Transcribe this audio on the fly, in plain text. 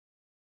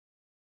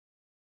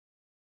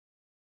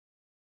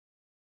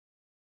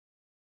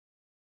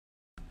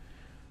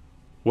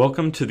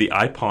Welcome to the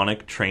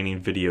iPonic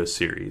training video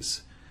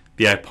series.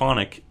 The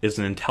iPonic is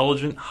an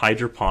intelligent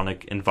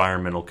hydroponic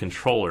environmental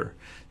controller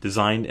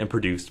designed and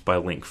produced by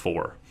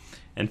Link4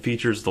 and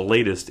features the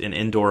latest in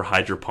indoor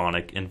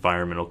hydroponic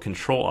environmental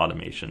control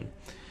automation.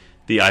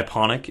 The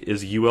iPonic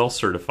is UL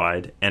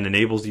certified and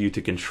enables you to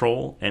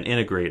control and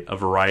integrate a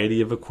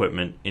variety of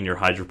equipment in your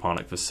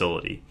hydroponic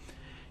facility.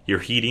 Your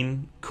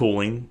heating,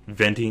 cooling,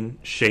 venting,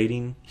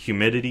 shading,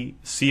 humidity,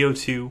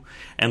 CO2,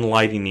 and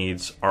lighting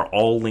needs are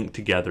all linked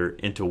together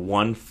into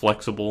one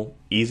flexible,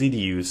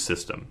 easy-to-use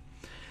system.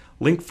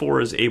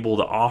 Link4 is able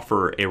to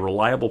offer a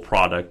reliable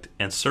product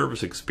and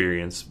service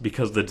experience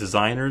because the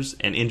designers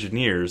and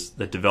engineers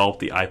that developed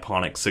the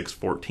iPonic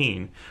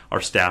 614 are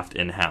staffed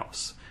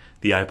in-house.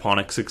 The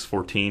iPonic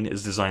 614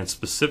 is designed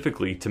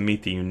specifically to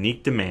meet the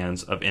unique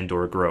demands of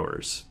indoor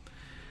growers.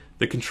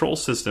 The control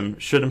system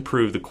should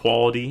improve the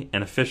quality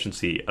and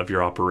efficiency of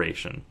your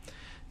operation.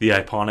 The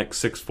iPonic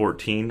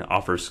 614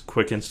 offers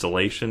quick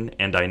installation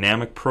and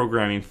dynamic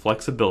programming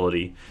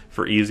flexibility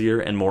for easier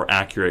and more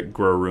accurate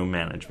grow room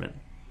management,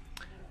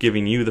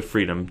 giving you the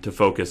freedom to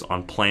focus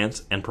on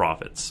plants and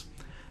profits.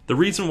 The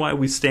reason why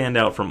we stand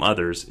out from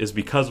others is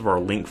because of our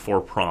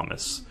Link4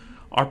 promise.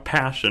 Our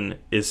passion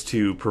is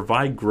to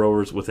provide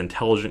growers with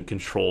intelligent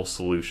control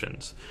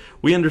solutions.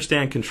 We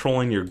understand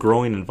controlling your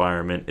growing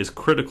environment is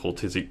critical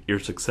to your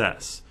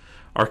success.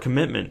 Our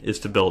commitment is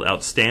to build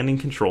outstanding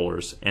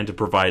controllers and to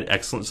provide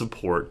excellent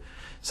support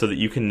so that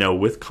you can know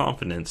with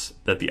confidence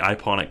that the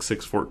iPonic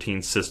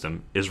 614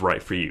 system is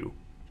right for you.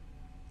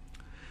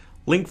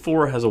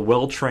 Link4 has a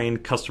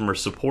well-trained customer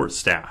support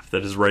staff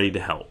that is ready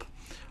to help.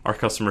 Our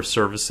customer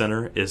service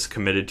center is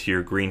committed to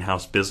your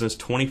greenhouse business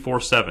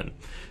 24/7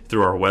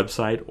 through our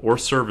website or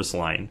service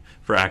line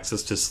for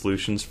access to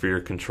solutions for your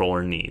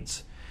controller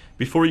needs.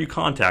 Before you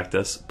contact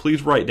us,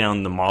 please write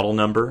down the model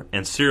number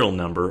and serial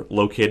number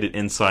located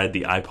inside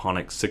the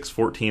iPonic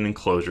 614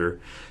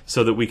 enclosure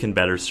so that we can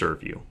better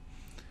serve you.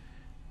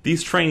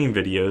 These training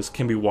videos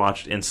can be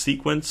watched in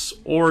sequence,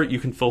 or you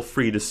can feel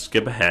free to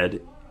skip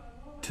ahead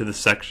to the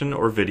section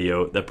or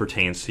video that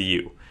pertains to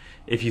you.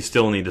 If you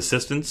still need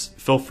assistance,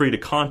 feel free to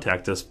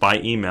contact us by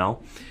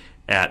email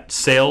at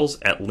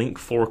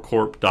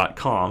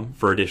sales@link4corp.com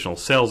for additional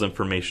sales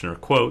information or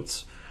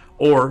quotes,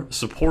 or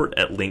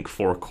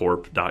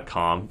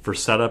support@link4corp.com for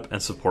setup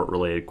and support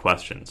related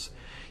questions.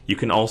 You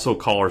can also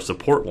call our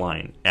support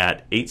line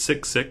at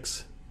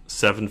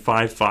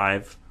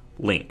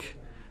 866-755-LINK.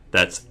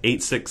 That's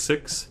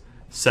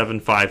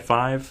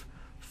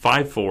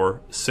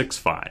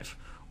 866-755-5465.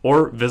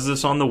 Or visit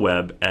us on the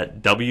web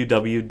at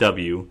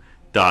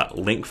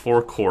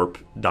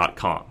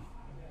www.link4corp.com.